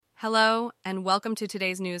Hello, and welcome to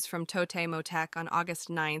today's news from TotemoTech on August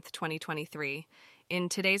 9th, 2023. In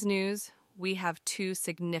today's news, we have two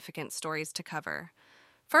significant stories to cover.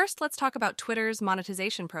 First, let's talk about Twitter's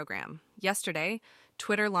monetization program. Yesterday,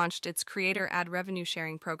 Twitter launched its creator ad revenue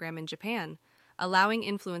sharing program in Japan, allowing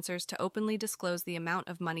influencers to openly disclose the amount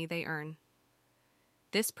of money they earn.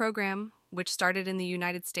 This program, which started in the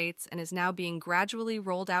United States and is now being gradually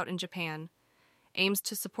rolled out in Japan, aims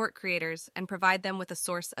to support creators and provide them with a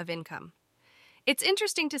source of income. It's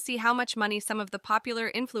interesting to see how much money some of the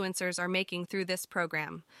popular influencers are making through this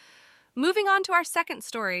program. Moving on to our second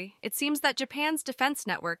story, it seems that Japan's defense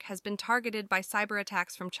network has been targeted by cyber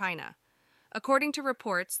attacks from China. According to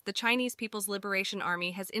reports, the Chinese People's Liberation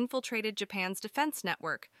Army has infiltrated Japan's defense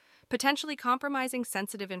network, potentially compromising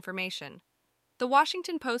sensitive information. The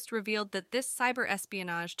Washington Post revealed that this cyber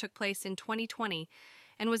espionage took place in 2020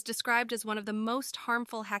 and was described as one of the most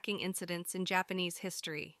harmful hacking incidents in Japanese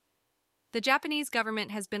history. The Japanese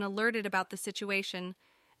government has been alerted about the situation,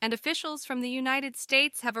 and officials from the United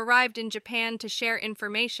States have arrived in Japan to share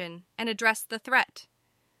information and address the threat.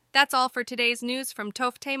 That's all for today's news from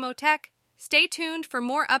TotemoTech. Stay tuned for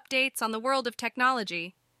more updates on the world of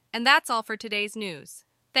technology. And that's all for today's news.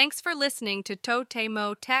 Thanks for listening to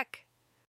TotemoTech.